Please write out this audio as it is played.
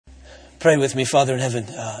Pray with me, Father in heaven.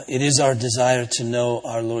 It is our desire to know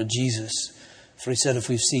our Lord Jesus. For he said, if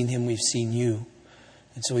we've seen him, we've seen you.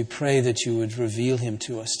 And so we pray that you would reveal him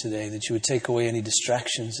to us today, that you would take away any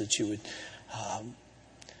distractions, that you would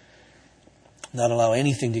not allow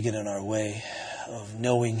anything to get in our way of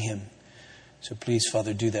knowing him. So please,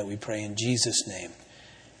 Father, do that, we pray in Jesus' name.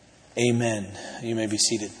 Amen. You may be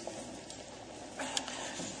seated.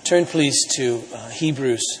 Turn, please, to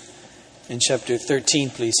Hebrews in chapter 13,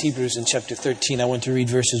 please. Hebrews in chapter 13. I want to read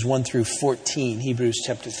verses 1 through 14. Hebrews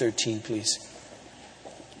chapter 13, please.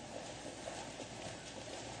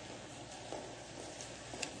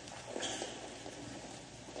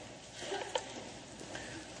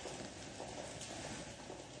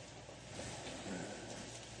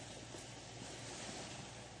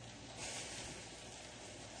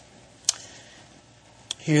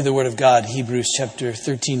 Hear the word of God, Hebrews chapter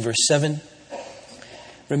 13, verse 7.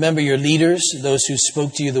 Remember your leaders, those who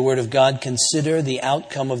spoke to you the word of God. Consider the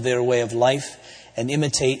outcome of their way of life and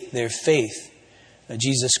imitate their faith.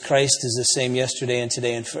 Jesus Christ is the same yesterday and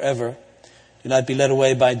today and forever. Do not be led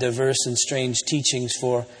away by diverse and strange teachings,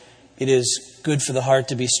 for it is good for the heart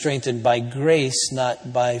to be strengthened by grace,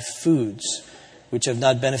 not by foods, which have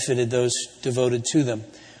not benefited those devoted to them.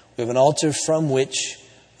 We have an altar from which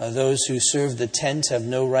those who serve the tent have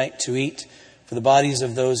no right to eat, for the bodies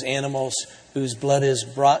of those animals whose blood is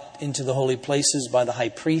brought into the holy places by the high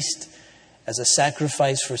priest as a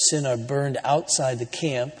sacrifice for sin are burned outside the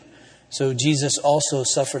camp. So Jesus also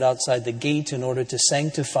suffered outside the gate in order to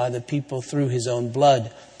sanctify the people through his own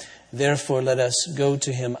blood. Therefore, let us go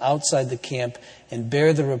to him outside the camp and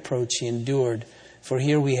bear the reproach he endured. For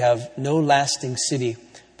here we have no lasting city,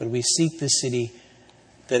 but we seek the city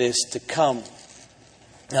that is to come.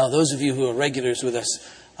 Now, those of you who are regulars with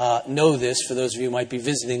us know this. For those of you who might be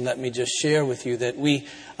visiting, let me just share with you that we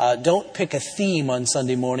don't pick a theme on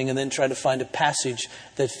Sunday morning and then try to find a passage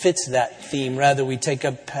that fits that theme. Rather, we take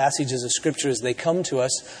up passages of Scripture as they come to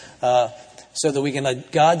us so that we can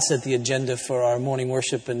let God set the agenda for our morning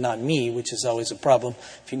worship and not me, which is always a problem.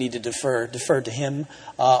 If you need to defer to him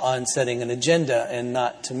on setting an agenda and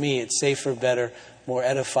not to me. It's safer, better, more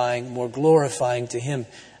edifying, more glorifying to him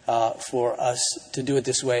for us to do it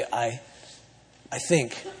this way, I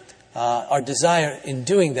think. Our desire in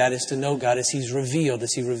doing that is to know God as he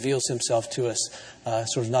reveals himself to us,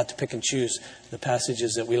 sort of not to pick and choose the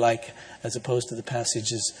passages that we like as opposed to the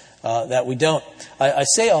passages that we don't. I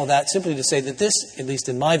say all that simply to say that this, at least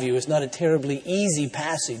in my view, is not a terribly easy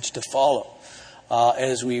passage to follow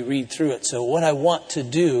as we read through it. So what I want to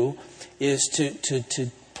do is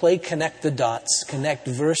to connect the dots, connect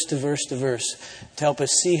verse to verse to verse to help us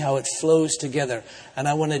see how it flows together. And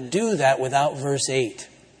I want to do that without verse 8.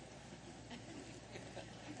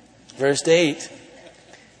 Verse 8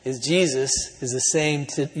 is Jesus is the same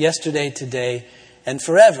yesterday, today, and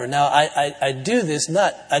forever. Now, I do this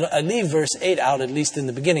I leave verse 8 out, at least in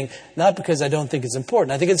the beginning, not because I don't think it's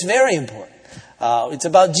important. I think it's very important. It's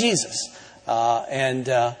about Jesus.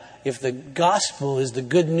 If the gospel is the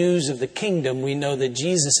good news of the kingdom, we know that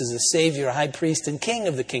Jesus is the Savior, High Priest, and King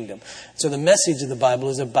of the kingdom. So the message of the Bible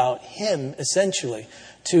is about him, essentially,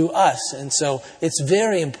 to us. And so it's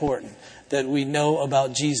very important that we know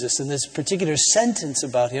about Jesus. And this particular sentence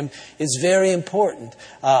about him is very important.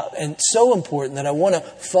 And so important that I want to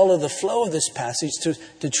follow the flow of this passage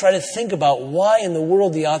to try to think about why in the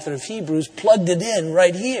world the author of Hebrews plugged it in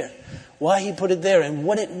right here. Why he put it there and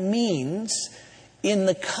what it means in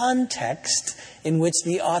the context in which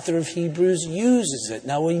the author of Hebrews uses it.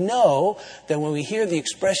 Now, we know that when we hear the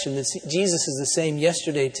expression that Jesus is the same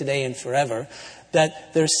yesterday, today, and forever,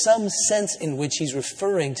 that there's some sense in which he's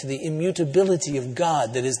referring to the immutability of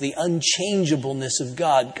God, that is the unchangeableness of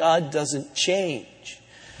God. God doesn't change.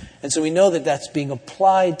 And so we know that that's being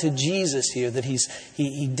applied to Jesus here, that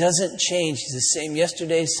he doesn't change. He's the same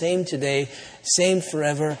yesterday, same today, same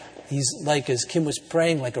forever. He's like, as Kim was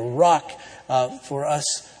praying, like a rock for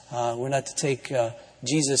us. We're not to take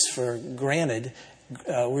Jesus for granted.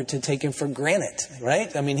 We're to take him for granite,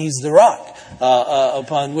 right? I mean, he's the rock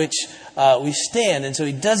upon which we stand. And so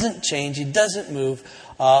he doesn't change. He doesn't move.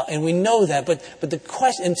 And we know that. But the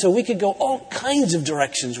question, and so we could go all kinds of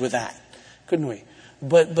directions with that, couldn't we?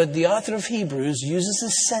 But the author of Hebrews uses a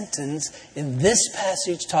sentence in this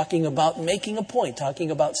passage talking about making a point, talking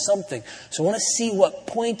about something. So I want to see what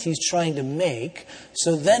point he's trying to make,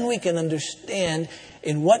 so then we can understand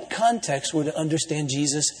in what context we're to understand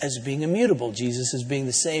Jesus as being immutable, Jesus as being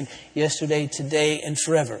the same yesterday, today, and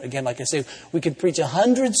forever. Again, like I say, we could preach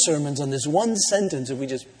 100 sermons on this one sentence if we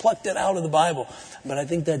just plucked it out of the Bible. But I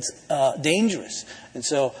think that's dangerous. And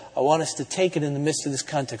so I want us to take it in the midst of this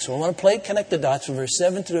context. So I want to connect the dots from verse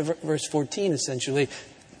 7 to verse 14, essentially,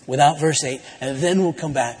 without verse 8. And then we'll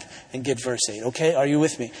come back and get verse 8. Okay? Are you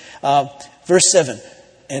with me? Verse 7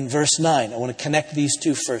 and verse 9. I want to connect these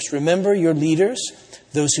two first. Remember your leaders,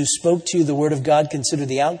 those who spoke to you the word of God, consider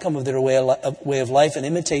the outcome of their way of life and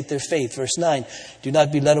imitate their faith. Verse 9, do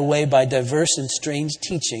not be led away by diverse and strange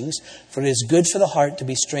teachings, for it is good for the heart to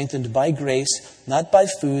be strengthened by grace, not by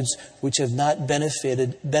foods which have not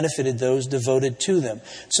benefited those devoted to them.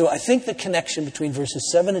 So I think the connection between verses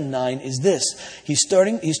 7 and 9 is this. He's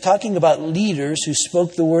talking about leaders who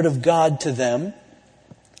spoke the word of God to them.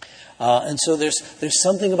 And so there's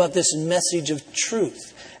something about this message of truth.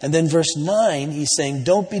 And then verse 9, he's saying,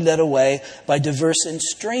 don't be led away by diverse and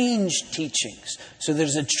strange teachings. So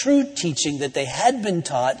there's a true teaching that they had been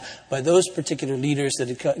taught by those particular leaders that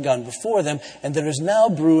had gone before them, and there is now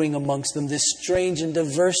brewing amongst them this strange and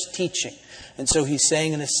diverse teaching. And so he's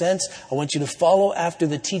saying, in a sense, I want you to follow after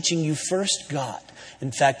the teaching you first got.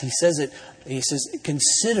 In fact, he says,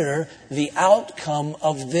 consider the outcome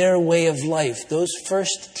of their way of life. Those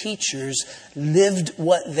first teachers lived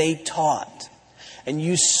what they taught. And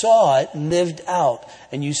you saw it lived out.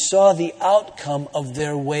 And you saw the outcome of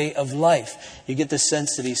their way of life. You get the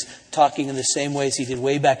sense that he's talking in the same way as he did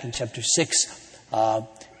way back in chapter 6.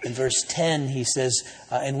 In verse 10, he says,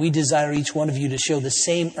 and we desire each one of you to show the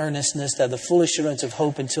same earnestness, to have the full assurance of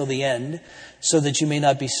hope until the end, so that you may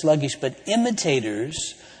not be sluggish, but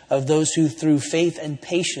imitators of those who through faith and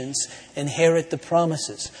patience inherit the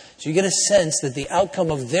promises. So you get a sense that the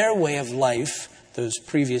outcome of their way of life, those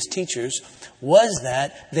previous teachers, was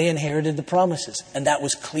that they inherited the promises. And that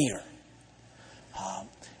was clear.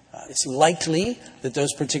 It's likely that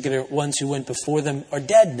those particular ones who went before them are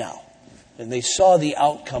dead now. And they saw the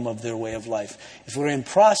outcome of their way of life. If we're in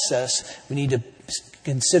process, we need to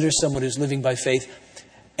consider someone who's living by faith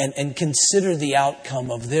and consider the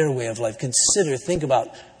outcome of their way of life. Think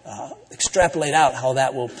about, extrapolate out how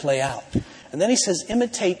that will play out. And then he says,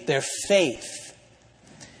 imitate their faith.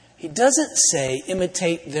 He doesn't say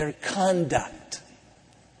imitate their conduct.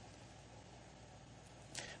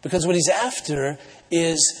 Because what he's after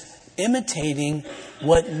is imitating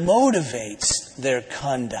what motivates their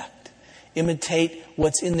conduct. Imitate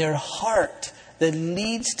what's in their heart that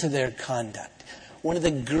leads to their conduct. One of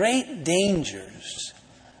the great dangers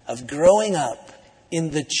of growing up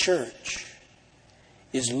in the church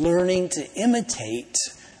is learning to imitate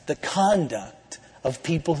the conduct of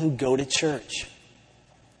people who go to church.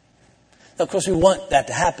 Now, of course, we want that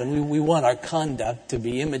to happen. We want our conduct to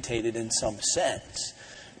be imitated in some sense.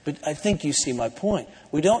 But I think you see my point.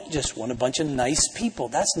 We don't just want a bunch of nice people.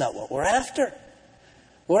 That's not what we're after.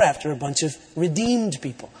 We're after a bunch of redeemed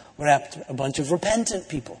people. We're after a bunch of repentant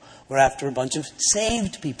people. We're after a bunch of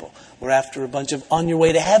saved people. We're after a bunch of on your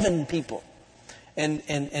way to heaven people.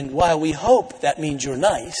 And while we hope that means you're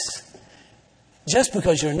nice, just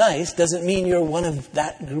because you're nice doesn't mean you're one of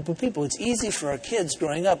that group of people. It's easy for our kids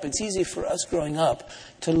growing up, it's easy for us growing up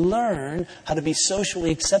to learn how to be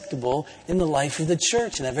socially acceptable in the life of the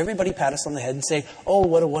church and have everybody pat us on the head and say, oh,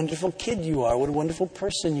 what a wonderful kid you are, what a wonderful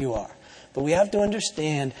person you are. But we have to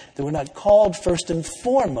understand that we're not called first and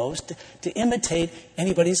foremost to imitate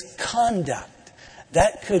anybody's conduct.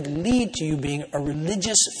 That could lead to you being a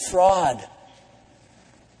religious fraud.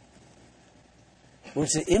 We're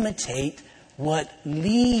to imitate what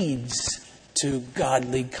leads to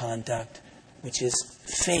godly conduct, which is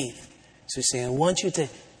faith. So he's saying, I want you to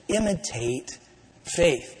imitate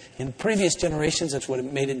faith. In previous generations, that's what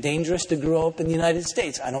made it dangerous to grow up in the United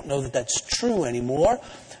States. I don't know that that's true anymore,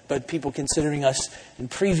 but people considering us in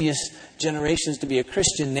previous generations to be a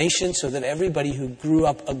Christian nation so that everybody who grew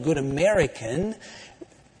up a good American,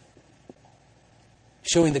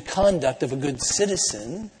 showing the conduct of a good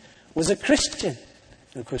citizen, was a Christian.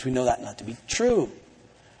 And of course, we know that not to be true.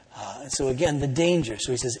 So again, the danger.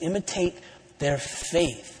 So he says, imitate their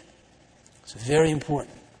faith. It's very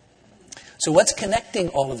important. So what's connecting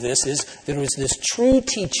all of this is there was this true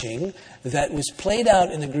teaching that was played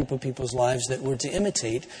out in a group of people's lives that we're to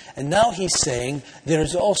imitate. And now he's saying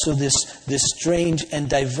there's also this strange and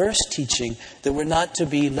diverse teaching that we're not to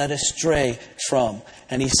be led astray from.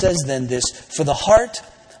 And he says then this,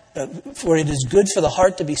 for it is good for the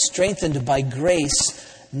heart to be strengthened by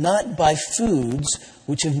grace, not by foods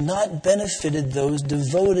which have not benefited those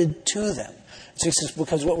devoted to them. So he says,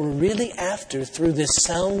 because what we're really after through this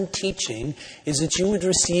sound teaching is that you would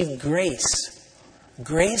receive grace.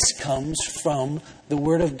 Grace comes from the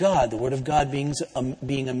Word of God. The Word of God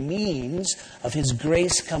being a means of His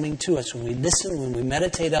grace coming to us. When we listen, when we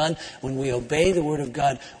meditate on, when we obey the Word of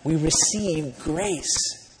God, we receive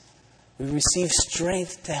grace. We receive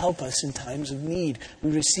strength to help us in times of need.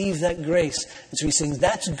 We receive that grace. And so He's saying,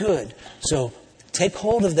 that's good. So take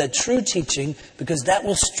hold of that true teaching, because that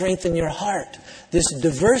will strengthen your heart. This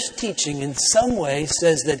diverse teaching in some way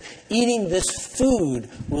says that eating this food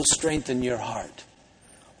will strengthen your heart.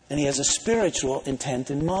 And he has a spiritual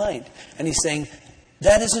intent in mind. And he's saying,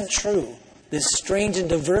 that isn't true. This strange and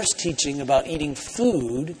diverse teaching about eating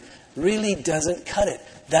food really doesn't cut it.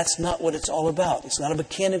 That's not what it's all about. It's not a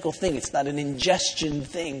mechanical thing. It's not an ingestion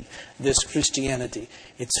thing, this Christianity.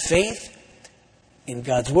 It's faith in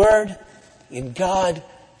God's Word, in God,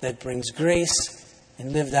 that brings grace,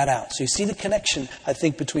 and live that out. So you see the connection, I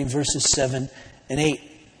think, between verses 7 and 8.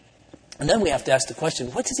 And then we have to ask the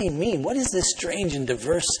question, what does he mean? What is this strange and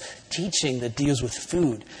diverse teaching that deals with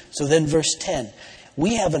food? So then verse 10,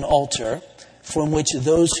 we have an altar from which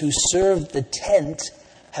those who serve the tent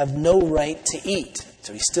have no right to eat.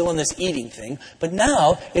 So he's still on this eating thing. But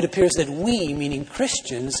now it appears that we, meaning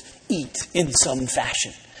Christians, eat in some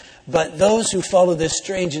fashion. But those who follow this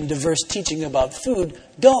strange and diverse teaching about food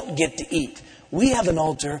don't get to eat. We have an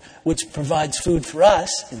altar which provides food for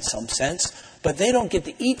us, in some sense, but they don't get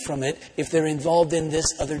to eat from it if they're involved in this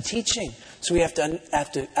other teaching. So we have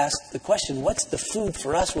to ask the question, what's the food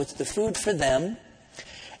for us? What's the food for them?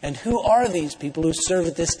 And who are these people who serve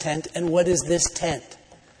at this tent? And what is this tent?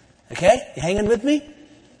 Okay? You hanging with me?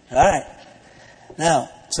 All right. Now,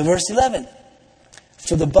 so verse 11.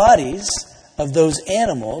 For the bodies of those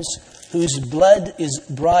animals whose blood is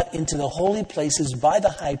brought into the holy places by the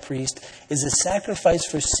high priest as a sacrifice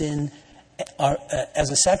for sin,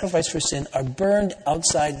 are burned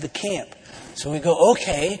outside the camp. So we go,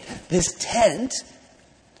 okay, this tent,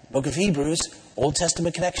 Book of Hebrews, Old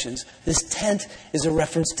Testament connections, this tent is a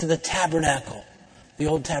reference to the tabernacle, the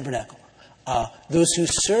old tabernacle. Those who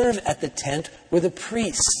serve at the tent were the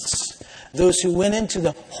priests. Those who went into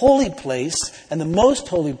the holy place and the most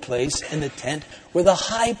holy place in the tent were the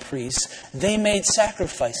high priests. They made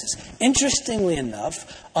sacrifices. Interestingly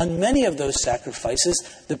enough, on many of those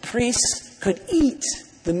sacrifices, the priests could eat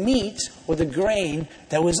the meat or the grain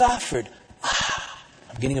that was offered.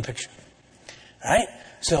 I'm getting a picture. All right?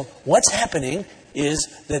 So what's happening is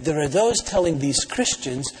that there are those telling these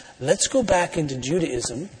Christians, let's go back into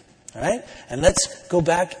Judaism. All right? And let's go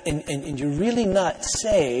back, and you're really not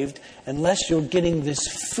saved unless you're getting this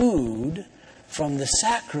food from the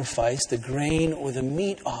sacrifice, the grain or the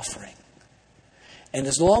meat offering. And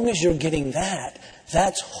as long as you're getting that,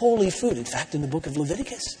 that's holy food. In fact, in the book of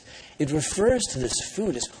Leviticus, it refers to this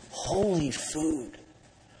food as holy food.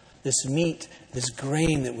 This meat, this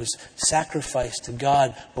grain that was sacrificed to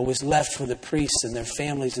God or was left for the priests and their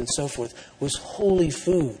families and so forth was holy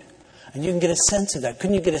food. And you can get a sense of that.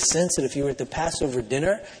 Couldn't you get a sense that if you were at the Passover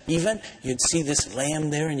dinner, even, you'd see this lamb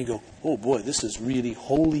there and you go, oh boy, this is really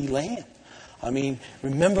holy lamb. I mean,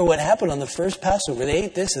 remember what happened on the first Passover. They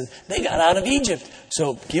ate this and they got out of Egypt.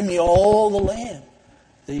 So give me all the lamb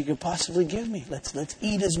that you could possibly give me. Let's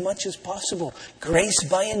eat as much as possible. Grace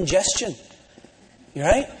by ingestion. You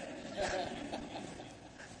right?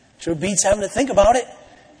 Sure beats having to think about it,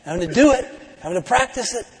 having to do it, having to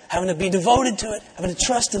practice it, having to be devoted to it, having to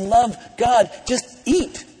trust and love God. Just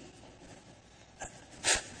eat.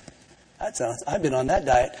 I've been on that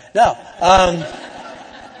diet. No.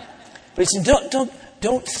 But he said,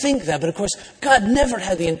 don't think that. But of course, God never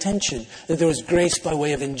had the intention that there was grace by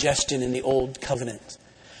way of ingestion in the old covenant.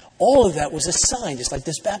 All of that was a sign, just like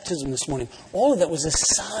this baptism this morning. All of that was a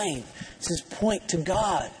sign. It says, point to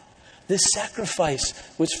God. This sacrifice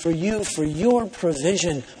was for you, for your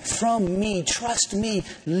provision from me. Trust me.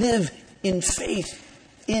 Live in faith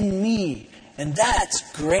in me. And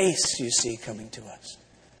that's grace, you see, coming to us.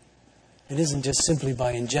 It isn't just simply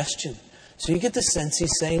by ingestion. So you get the sense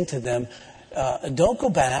he's saying to them, don't go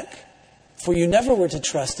back, for you never were to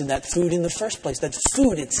trust in that food in the first place. That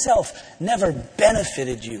food itself never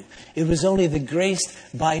benefited you. It was only the grace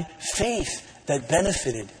by faith that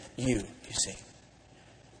benefited you, you see.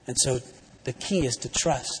 And so the key is to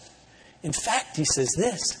trust. In fact, he says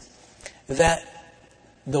this, that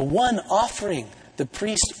the one offering the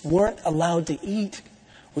priests weren't allowed to eat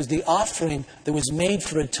was the offering that was made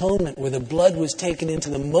for atonement, where the blood was taken into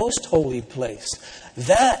the most holy place.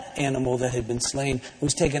 That animal that had been slain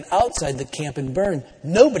was taken outside the camp and burned.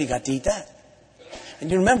 Nobody got to eat that.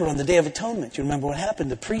 And you remember on the Day of Atonement, you remember what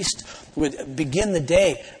happened. The priest would begin the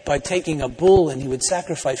day by taking a bull and he would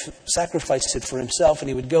sacrifice it for himself. And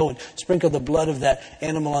he would go and sprinkle the blood of that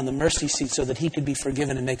animal on the mercy seat so that he could be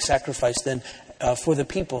forgiven and make sacrifice then for the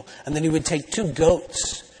people. And then he would take 2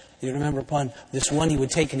 goats. You remember upon this one he would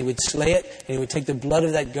take and he would slay it. And he would take the blood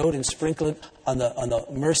of that goat and sprinkle it on the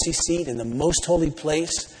mercy seat in the most holy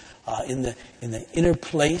place. In the inner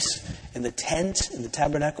place, in the tent, in the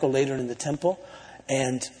tabernacle, later in the temple.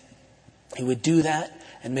 And he would do that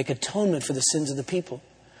and make atonement for the sins of the people.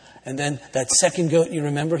 And then that second goat, you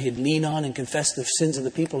remember, he'd lean on and confess the sins of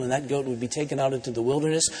the people, and that goat would be taken out into the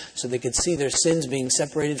wilderness so they could see their sins being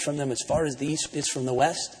separated from them as far as the east is from the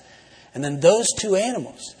west. And then those 2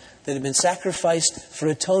 animals that had been sacrificed for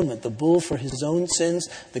atonement, the bull for his own sins,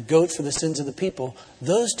 the goat for the sins of the people,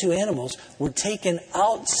 those 2 animals were taken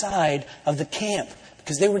outside of the camp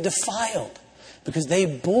because they were defiled, because they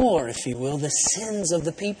bore, if you will, the sins of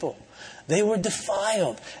the people. They were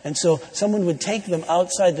defiled. And so someone would take them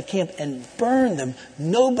outside the camp and burn them.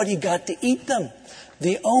 Nobody got to eat them.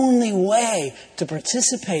 The only way to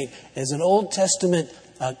participate as an Old Testament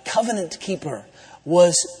covenant keeper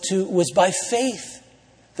was by faith.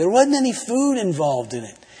 There wasn't any food involved in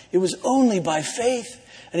it. It was only by faith.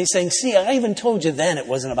 And he's saying, see, I even told you then it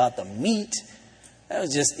wasn't about the meat. That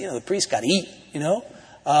was just, the priest got to eat,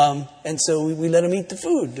 And so we let them eat the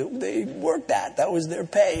food they worked at. That was their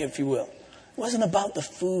pay, if you will. It wasn't about the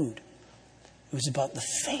food. It was about the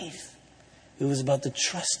faith. It was about the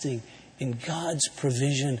trusting in God's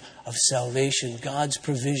provision of salvation, God's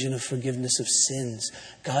provision of forgiveness of sins,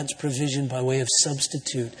 God's provision by way of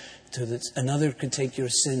substitute so that another could take your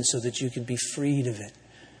sins so that you could be freed of it.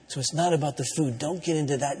 So it's not about the food. Don't get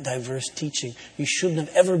into that diverse teaching. You shouldn't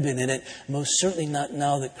have ever been in it, most certainly not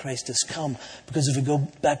now that Christ has come. Because if we go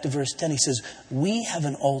back to verse 10, he says, we have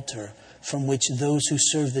an altar from which those who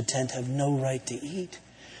serve the tent have no right to eat.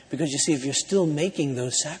 Because you see, if you're still making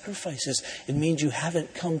those sacrifices, it means you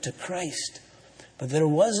haven't come to Christ. But there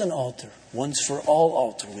was an altar, once for all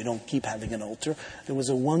altar. We don't keep having an altar. There was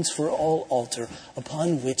a once for all altar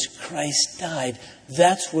upon which Christ died.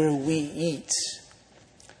 That's where we eat.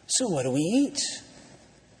 So what do we eat?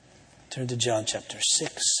 Turn to John chapter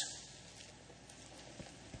 6,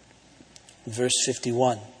 verse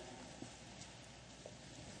 51.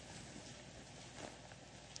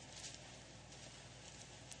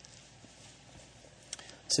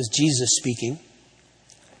 It says, Jesus speaking.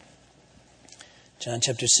 John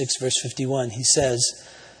chapter 6, verse 51. He says,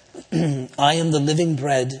 I am the living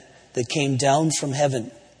bread that came down from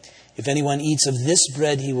heaven. If anyone eats of this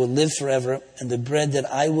bread, he will live forever. And the bread that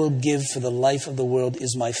I will give for the life of the world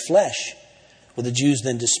is my flesh. Well, the Jews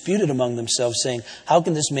then disputed among themselves, saying, how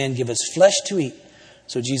can this man give us flesh to eat?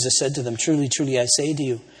 So Jesus said to them, truly, truly, I say to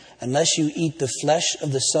you, unless you eat the flesh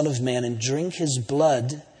of the Son of Man and drink his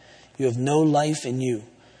blood, you have no life in you.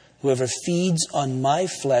 Whoever feeds on my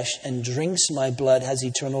flesh and drinks my blood has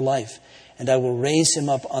eternal life, and I will raise him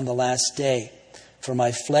up on the last day. For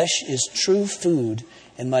my flesh is true food,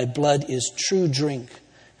 and my blood is true drink.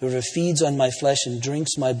 Whoever feeds on my flesh and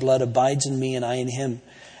drinks my blood abides in me, and I in him.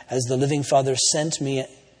 As the living Father sent me,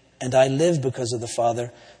 and I live because of the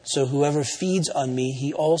Father, so whoever feeds on me,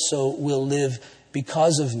 he also will live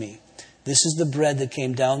because of me. This is the bread that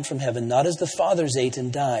came down from heaven, not as the fathers ate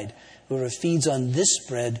and died. Whoever feeds on this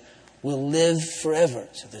bread will live forever.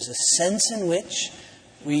 So there's a sense in which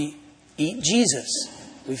we eat Jesus.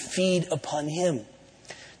 We feed upon him.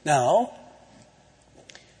 Now,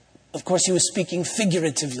 of course, he was speaking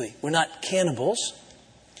figuratively. We're not cannibals.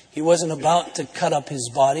 He wasn't about to cut up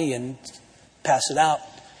his body and pass it out.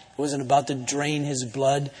 He wasn't about to drain his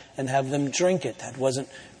blood and have them drink it. That wasn't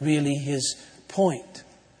really his point.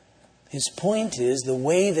 His point is the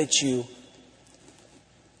way that you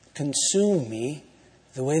consume me,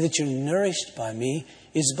 the way that you're nourished by me,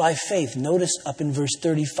 is by faith. Notice up in verse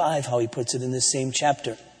 35 how he puts it in this same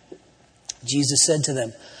chapter. Jesus said to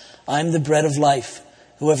them, I'm the bread of life.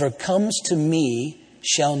 Whoever comes to me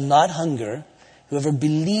shall not hunger. Whoever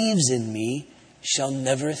believes in me shall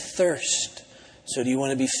never thirst. So do you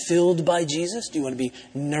want to be filled by Jesus? Do you want to be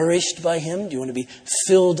nourished by him? Do you want to be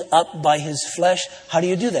filled up by his flesh? How do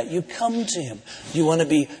you do that? You come to him. Do you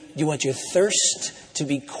want your thirst to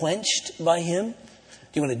be quenched by him?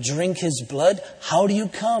 Do you want to drink his blood? How do you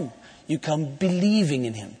come? You come believing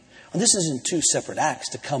in him. Well, this isn't two separate acts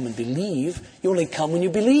to come and believe. You only come when you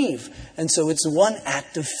believe. And so it's one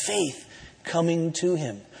act of faith coming to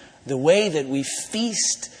him. The way that we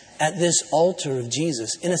feast at this altar of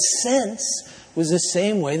Jesus, in a sense, was the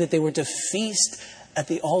same way that they were to feast at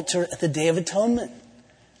the altar at the Day of Atonement.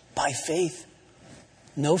 By faith.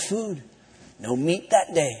 No food. No meat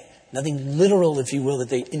that day. Nothing literal, if you will, that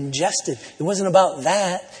they ingested. It wasn't about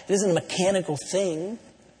that. It isn't a mechanical thing.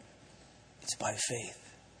 It's by faith.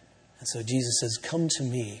 And so Jesus says, come to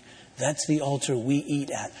me. That's the altar we eat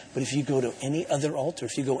at. But if you go to any other altar,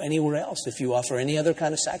 if you go anywhere else, if you offer any other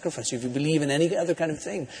kind of sacrifice, if you believe in any other kind of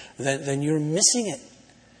thing, then you're missing it.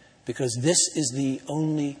 Because this is the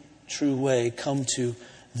only true way. Come to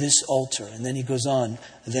this altar. And then he goes on,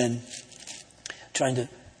 then trying to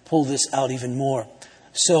pull this out even more.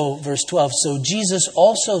 So, verse 12, so Jesus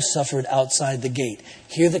also suffered outside the gate.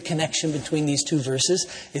 Here the connection between these two verses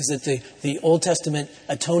is that the Old Testament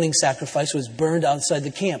atoning sacrifice was burned outside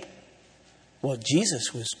the camp. Well,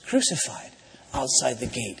 Jesus was crucified outside the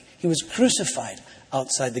gate. He was crucified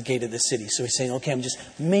outside the gate of the city. So he's saying, okay, I'm just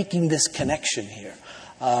making this connection here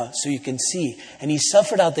so you can see. And he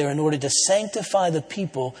suffered out there in order to sanctify the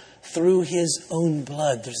people through his own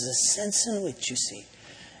blood. There's a sense in which, you see,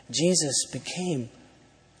 Jesus became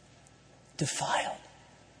defiled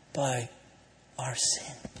by our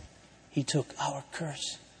sin. He took our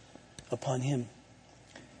curse upon him.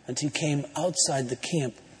 And he came outside the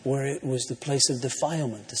camp where it was the place of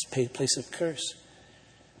defilement, this place of curse.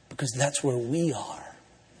 Because that's where we are.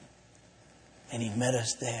 And he met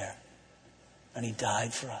us there. And he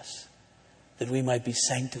died for us. That we might be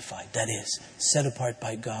sanctified. That is, set apart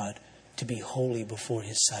by God to be holy before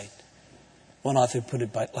his sight. One author put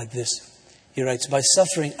it like this. He writes, by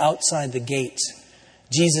suffering outside the gates,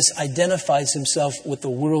 Jesus identifies himself with the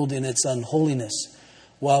world in its unholiness.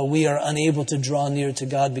 While we are unable to draw near to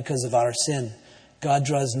God because of our sin, God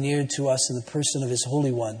draws near to us in the person of his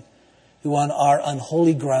Holy One, who on our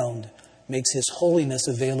unholy ground makes his holiness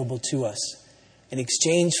available to us. In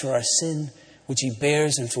exchange for our sin, which he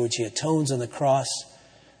bears and for which he atones on the cross,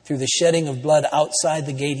 through the shedding of blood outside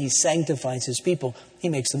the gate, he sanctifies his people. He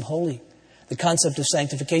makes them holy. The concept of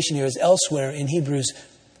sanctification here is elsewhere in Hebrews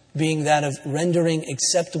being that of rendering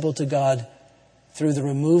acceptable to God through the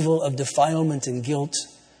removal of defilement and guilt,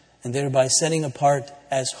 and thereby setting apart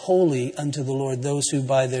as holy unto the Lord those who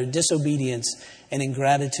by their disobedience and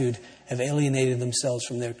ingratitude have alienated themselves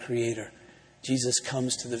from their Creator. Jesus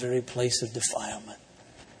comes to the very place of defilement.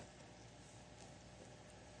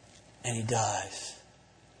 And he dies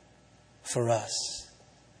for us.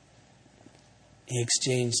 He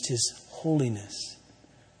exchanged his holiness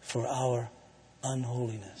for our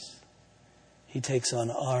unholiness. He takes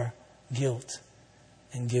on our guilt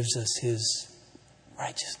and gives us his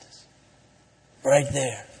righteousness. Right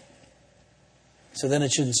there. So then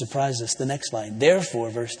it shouldn't surprise us. The next line. Therefore,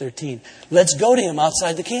 verse 13. Let's go to him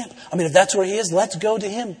outside the camp. I mean, if that's where he is, let's go to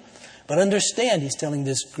him. But understand, he's telling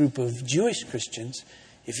this group of Jewish Christians,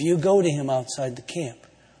 if you go to him outside the camp,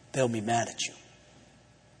 they'll be mad at you.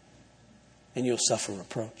 And you'll suffer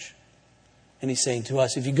reproach. And he's saying to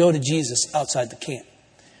us, if you go to Jesus outside the camp,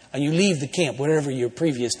 and you leave the camp, wherever your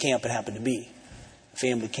previous camp had happened to be,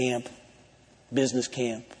 family camp, business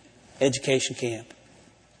camp, education camp,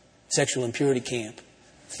 sexual impurity camp,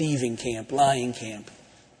 thieving camp, lying camp,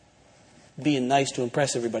 being nice to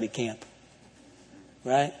impress everybody camp,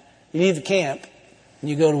 right? You leave the camp and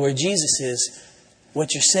you go to where Jesus is.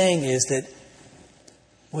 What you're saying is that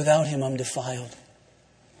without him, I'm defiled.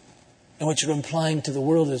 And what you're implying to the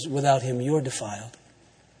world is without him, you're defiled.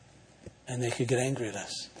 And they could get angry at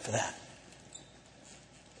us for that.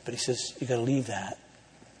 But he says, you got to leave that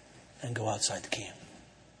and go outside the camp.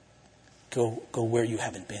 Go where you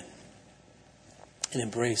haven't been. And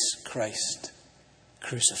embrace Christ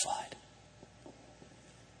crucified.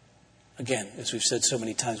 Again, as we've said so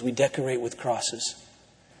many times, we decorate with crosses.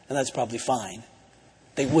 And that's probably fine.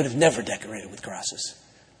 They would have never decorated with crosses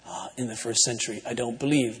in the first century, I don't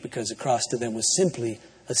believe, because the cross to them was simply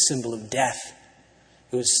a symbol of death.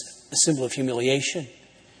 It was a symbol of humiliation.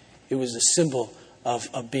 It was a symbol of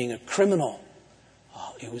being a criminal.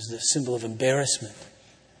 It was the symbol of embarrassment.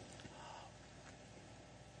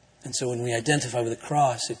 And so when we identify with a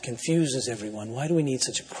cross, it confuses everyone. Why do we need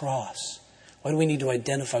such a cross? Why do we need to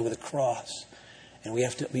identify with a cross? And we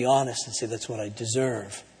have to be honest and say, that's what I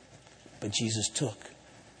deserve. But Jesus took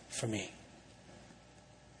for me.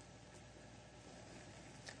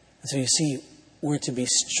 And so you see, we're to be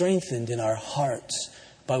strengthened in our hearts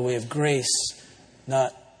by way of grace,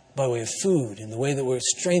 not by way of food. And the way that we're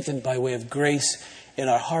strengthened by way of grace in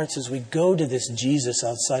our hearts as we go to this Jesus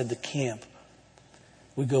outside the camp.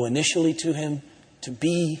 We go initially to him to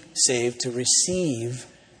be saved, to receive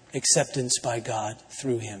acceptance by God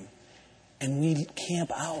through him. And we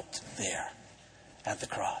camp out there at the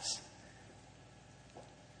cross.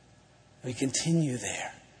 We continue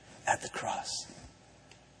there at the cross.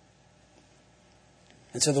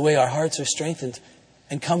 And so the way our hearts are strengthened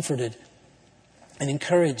and comforted and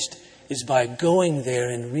encouraged is by going there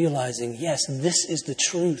and realizing, yes, this is the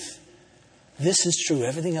truth. This is true.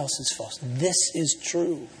 Everything else is false. This is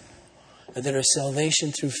true. That there is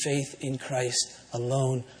salvation through faith in Christ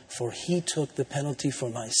alone, for He took the penalty for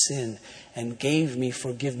my sin and gave me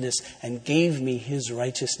forgiveness and gave me His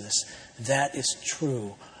righteousness. That is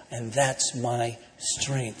true, and that's my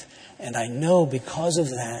strength. And I know because of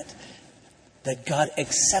that God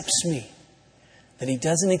accepts me. That He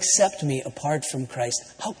doesn't accept me apart from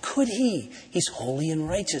Christ. How could He? He's holy and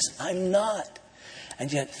righteous. I'm not.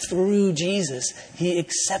 And yet through Jesus, He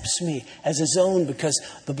accepts me as His own because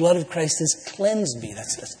the blood of Christ has cleansed me.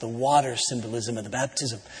 That's the water symbolism of the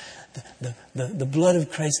baptism. The blood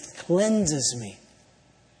of Christ cleanses me.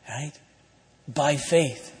 Right? By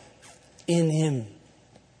faith in Him.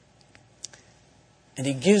 And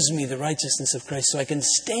He gives me the righteousness of Christ so I can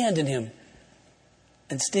stand in Him.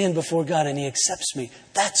 And stand before God, and He accepts me.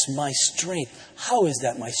 That's my strength. How is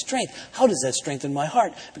that my strength? How does that strengthen my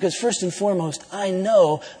heart? Because first and foremost, I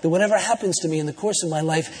know that whatever happens to me in the course of my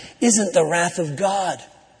life isn't the wrath of God.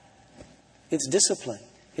 It's discipline.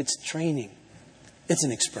 It's training. It's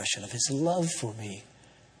an expression of His love for me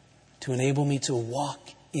to enable me to walk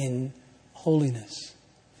in holiness.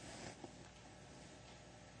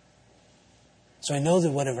 So I know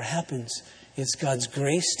that whatever happens is God's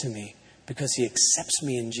grace to me, because He accepts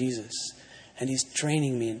me in Jesus. And He's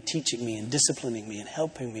training me and teaching me and disciplining me and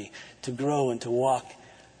helping me to grow and to walk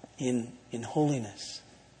in holiness.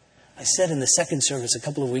 I said in the second service a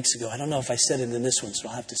couple of weeks ago, I don't know if I said it in this one, so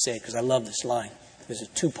I'll have to say it because I love this line. There's a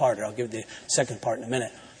two-parter. I'll give the second part in a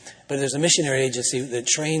minute. But there's a missionary agency that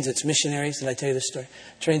trains its missionaries. Did I tell you this story?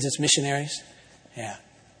 Trains its missionaries. Yeah,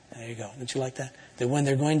 there you go. Don't you like that? That when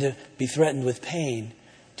they're going to be threatened with pain,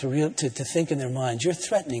 to think in their minds, you're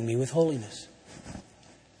threatening me with holiness.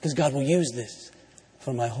 Because God will use this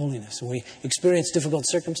for my holiness. When we experience difficult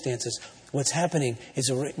circumstances, what's happening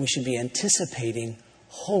is we should be anticipating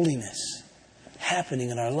holiness happening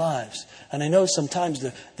in our lives. And I know sometimes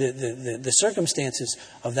the circumstances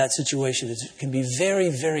of that situation can be very,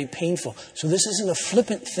 very painful. So this isn't a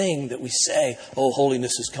flippant thing that we say, oh,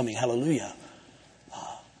 holiness is coming, hallelujah.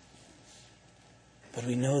 But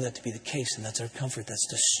we know that to be the case, and that's our comfort. That's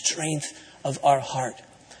the strength of our heart.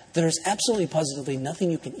 There is absolutely positively nothing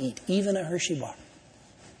you can eat, even a Hershey bar,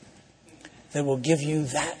 that will give you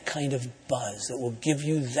that kind of buzz, that will give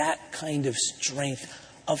you that kind of strength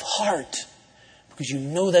of heart. Because you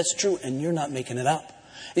know that's true, and you're not making it up.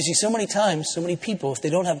 You see, so many times, so many people, if they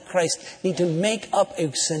don't have Christ, need to make up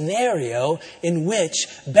a scenario in which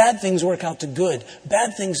bad things work out to good.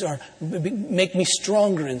 Bad things make me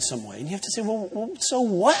stronger in some way. And you have to say, well, so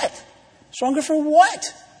what? Stronger for what?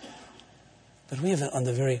 But we have it on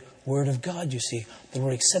the very Word of God, you see, that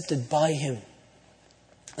we're accepted by Him.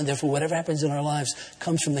 And therefore, whatever happens in our lives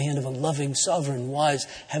comes from the hand of a loving, sovereign, wise,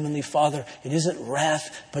 Heavenly Father. It isn't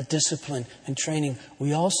wrath, but discipline and training.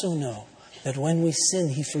 We also know that when we sin,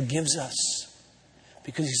 He forgives us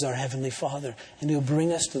because He's our Heavenly Father. And He'll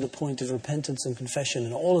bring us to the point of repentance and confession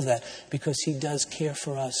and all of that because He does care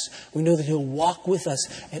for us. We know that He'll walk with us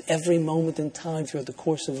at every moment in time throughout the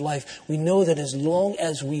course of life. We know that as long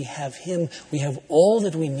as we have Him, we have all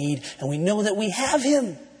that we need. And we know that we have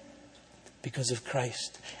Him because of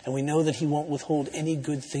Christ. And we know that He won't withhold any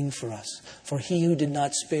good thing for us. For He who did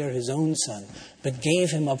not spare His own Son, but gave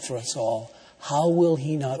Him up for us all, how will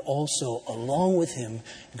He not also, along with Him,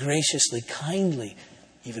 graciously, kindly,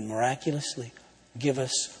 even miraculously, give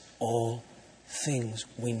us all things?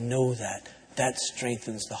 We know that. That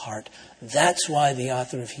strengthens the heart. That's why the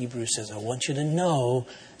author of Hebrews says, I want you to know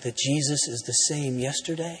that Jesus is the same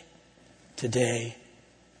yesterday, today,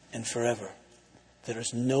 and forever. There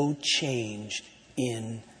is no change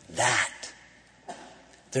in that.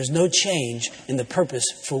 There's no change in the purpose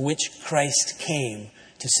for which Christ came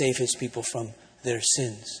to save His people from their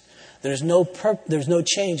sins. There's no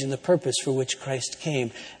change in the purpose for which Christ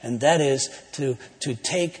came, and that is to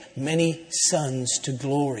take many sons to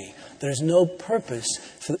glory. There's no purpose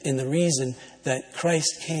in the reason that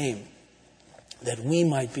Christ came, that we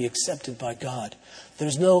might be accepted by God.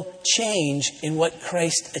 There's no change in what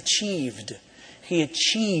Christ achieved. He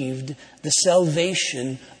achieved the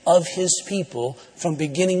salvation of His people from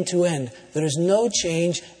beginning to end. There is no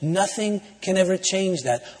change. Nothing can ever change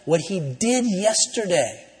that. What He did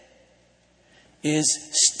yesterday is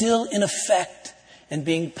still in effect and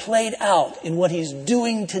being played out in what He's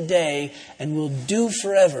doing today and will do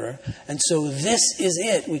forever. And so this is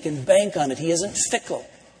it. We can bank on it. He isn't fickle.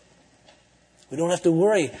 We don't have to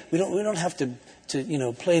worry. We don't have to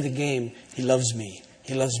play the game. He loves me.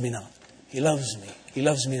 He loves me not. He loves me. He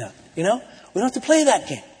loves me not. We don't have to play that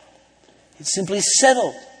game. It's simply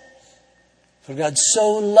settled. For God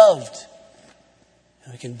so loved.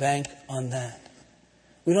 And we can bank on that.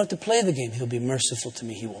 We don't have to play the game. He'll be merciful to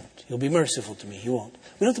me. He won't. He'll be merciful to me. He won't.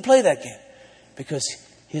 We don't have to play that game. Because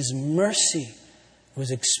His mercy was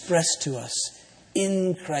expressed to us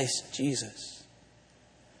in Christ Jesus.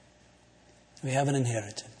 We have an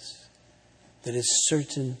inheritance that is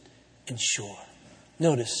certain and sure.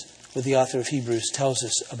 Notice what the author of Hebrews tells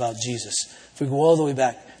us about Jesus. If we go all the way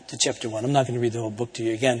back to chapter 1, I'm not going to read the whole book to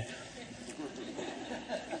you again.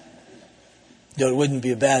 Though it wouldn't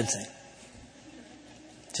be a bad thing.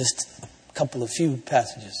 Just a few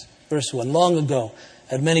passages. Verse 1. Long ago,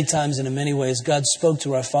 at many times and in many ways, God spoke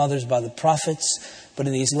to our fathers by the prophets, but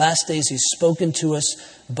in these last days He's spoken to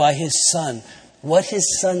us by His Son. What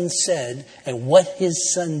His Son said and what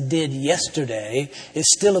His Son did yesterday is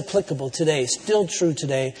still applicable today, still true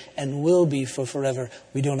today, and will be for forever.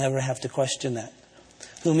 We don't ever have to question that.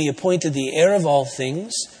 Whom He appointed the heir of all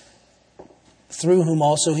things, through whom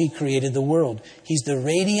also He created the world. He's the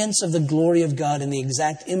radiance of the glory of God and the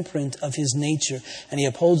exact imprint of His nature. And He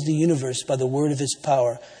upholds the universe by the word of His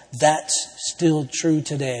power. That's still true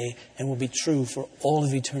today and will be true for all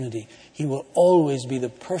of eternity. He will always be the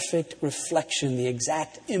perfect reflection, the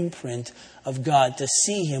exact imprint of God. To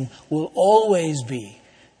see Him will always be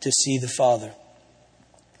to see the Father.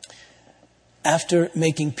 After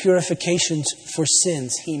making purifications for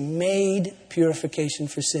sins, He made purification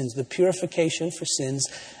for sins. The purification for sins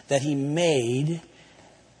that He made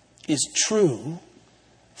is true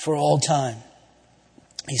for all time.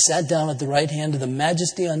 He sat down at the right hand of the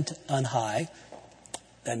Majesty on high.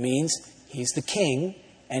 That means He's the King,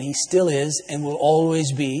 and He still is and will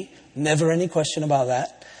always be. Never any question about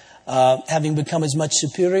that. Having become as much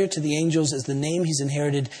superior to the angels as the name He's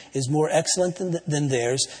inherited is more excellent than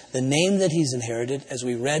theirs. The name that He's inherited, as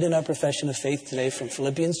we read in our profession of faith today from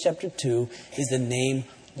Philippians chapter 2, is the name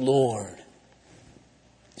Lord.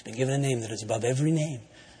 He's been given a name that is above every name.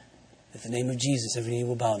 At the name of Jesus, every knee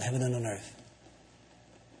will bow in heaven and on earth.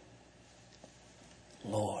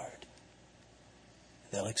 Lord.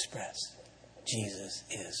 They'll express, Jesus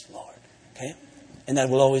is Lord. Okay? And that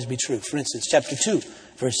will always be true. For instance, chapter 2,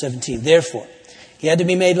 verse 17. Therefore, He had to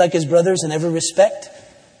be made like His brothers in every respect.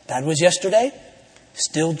 That was yesterday.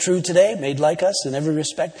 Still true today. Made like us in every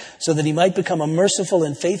respect. So that He might become a merciful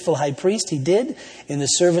and faithful high priest. He did in the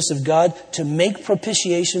service of God to make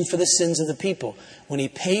propitiation for the sins of the people. When He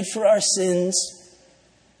paid for our sins,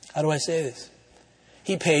 how do I say this?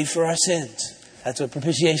 He paid for our sins. That's what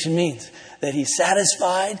propitiation means. That He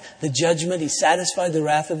satisfied the judgment. He satisfied the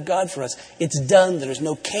wrath of God for us. It's done. There is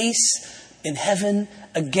no case in heaven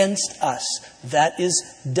against us. That is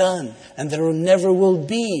done. And there never will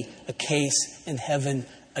be a case in heaven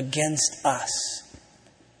against us.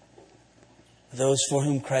 Those for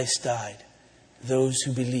whom Christ died. Those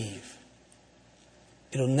who believe.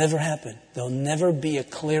 It'll never happen. There'll never be a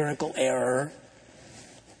clerical error.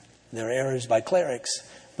 There are errors by clerics.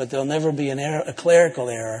 But there'll never be a clerical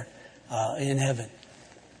error in heaven.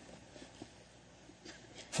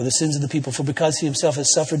 For the sins of the people. For because He Himself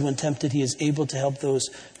has suffered when tempted, He is able to help those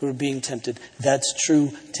who are being tempted. That's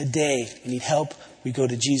true today. You need help? We go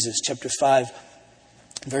to Jesus. Chapter 5,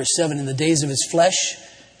 verse 7. In the days of His flesh,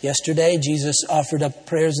 yesterday, Jesus offered up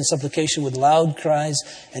prayers and supplication with loud cries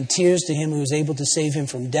and tears to Him who was able to save Him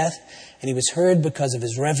from death. And He was heard because of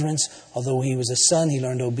His reverence. Although He was a son, He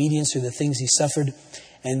learned obedience through the things He suffered.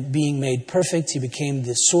 And being made perfect, He became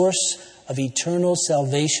the source of eternal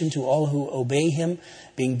salvation to all who obey Him,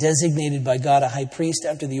 being designated by God a high priest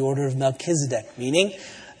after the order of Melchizedek, meaning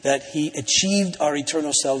that He achieved our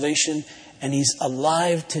eternal salvation and He's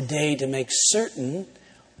alive today to make certain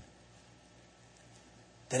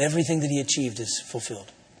that everything that He achieved is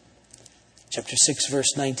fulfilled. Chapter 6,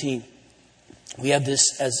 verse 19. We have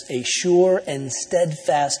this as a sure and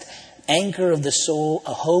steadfast anchor of the soul,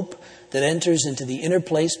 a hope that enters into the inner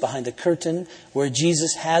place behind the curtain where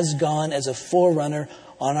Jesus has gone as a forerunner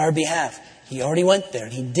on our behalf. He already went there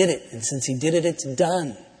and He did it. And since He did it, it's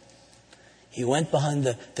done. He went behind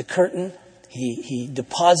the curtain. He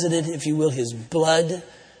deposited, if you will, His blood.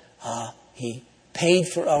 He paid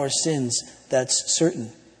for our sins. That's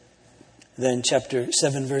certain. Then chapter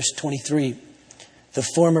 7, verse 23. The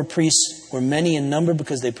former priests were many in number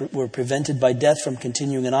because they were prevented by death from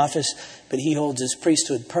continuing in office. But He holds His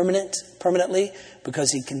priesthood permanently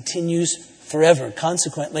because He continues forever.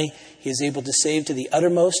 Consequently, He is able to save to the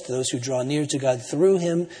uttermost those who draw near to God through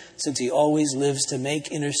Him, since He always lives to make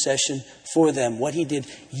intercession for them. What He did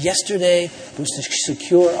yesterday was to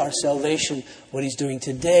secure our salvation. What He's doing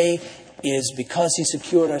today is because He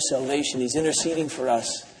secured our salvation, He's interceding for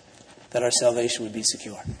us that our salvation would be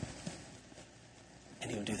secure.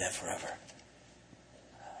 and He'll do that forever.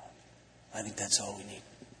 I think that's all we need.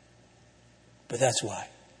 But that's why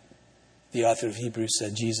the author of Hebrews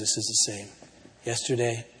said Jesus is the same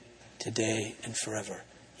yesterday, today, and forever.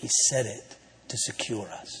 He said it to secure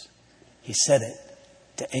us. He said it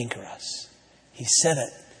to anchor us. He said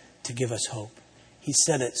it to give us hope. He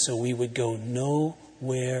said it so we would go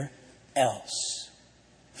nowhere else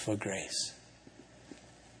for grace.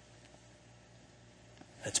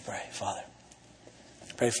 Let's pray. Father,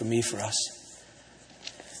 pray for me, for us,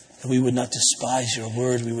 that we would not despise your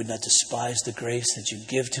word. We would not despise the grace that you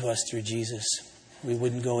give to us through Jesus. We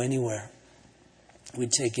wouldn't go anywhere.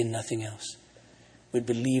 We'd take in nothing else. We'd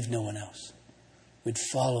believe no one else. We'd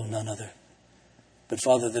follow none other. But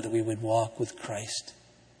Father, that we would walk with Christ,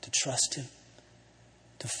 to trust Him,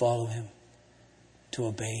 to follow Him, to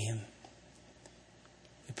obey Him.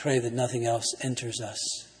 We pray that nothing else enters us,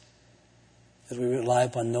 that we rely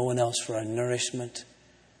upon no one else for our nourishment,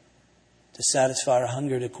 to satisfy our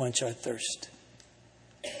hunger, to quench our thirst.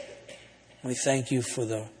 We thank you for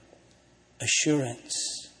the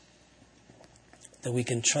assurance that we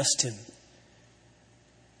can trust Him,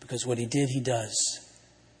 because what He did, He does,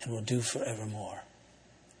 and will do forevermore.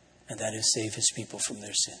 And that is save His people from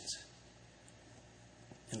their sins.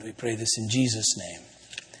 And we pray this in Jesus' name.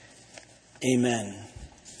 Amen.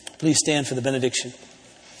 Please stand for the benediction.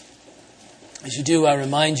 As you do, I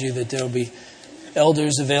remind you that there will be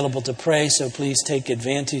elders available to pray, so please take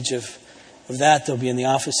advantage of that. They'll be in the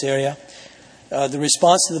office area. The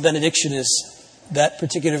response to the benediction is that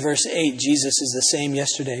particular verse 8, Jesus is the same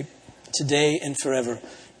yesterday, today, and forever,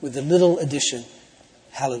 with a little addition.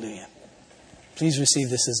 Hallelujah. Please receive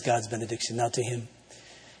this as God's benediction. Now to Him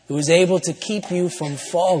who is able to keep you from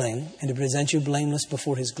falling and to present you blameless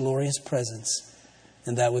before His glorious presence,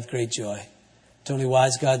 and that with great joy. To only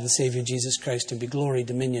wise God and Savior Jesus Christ, to be glory,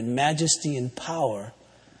 dominion, majesty, and power,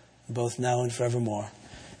 both now and forevermore.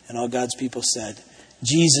 And all God's people said,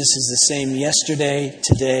 Jesus is the same yesterday,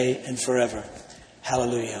 today, and forever.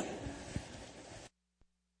 Hallelujah.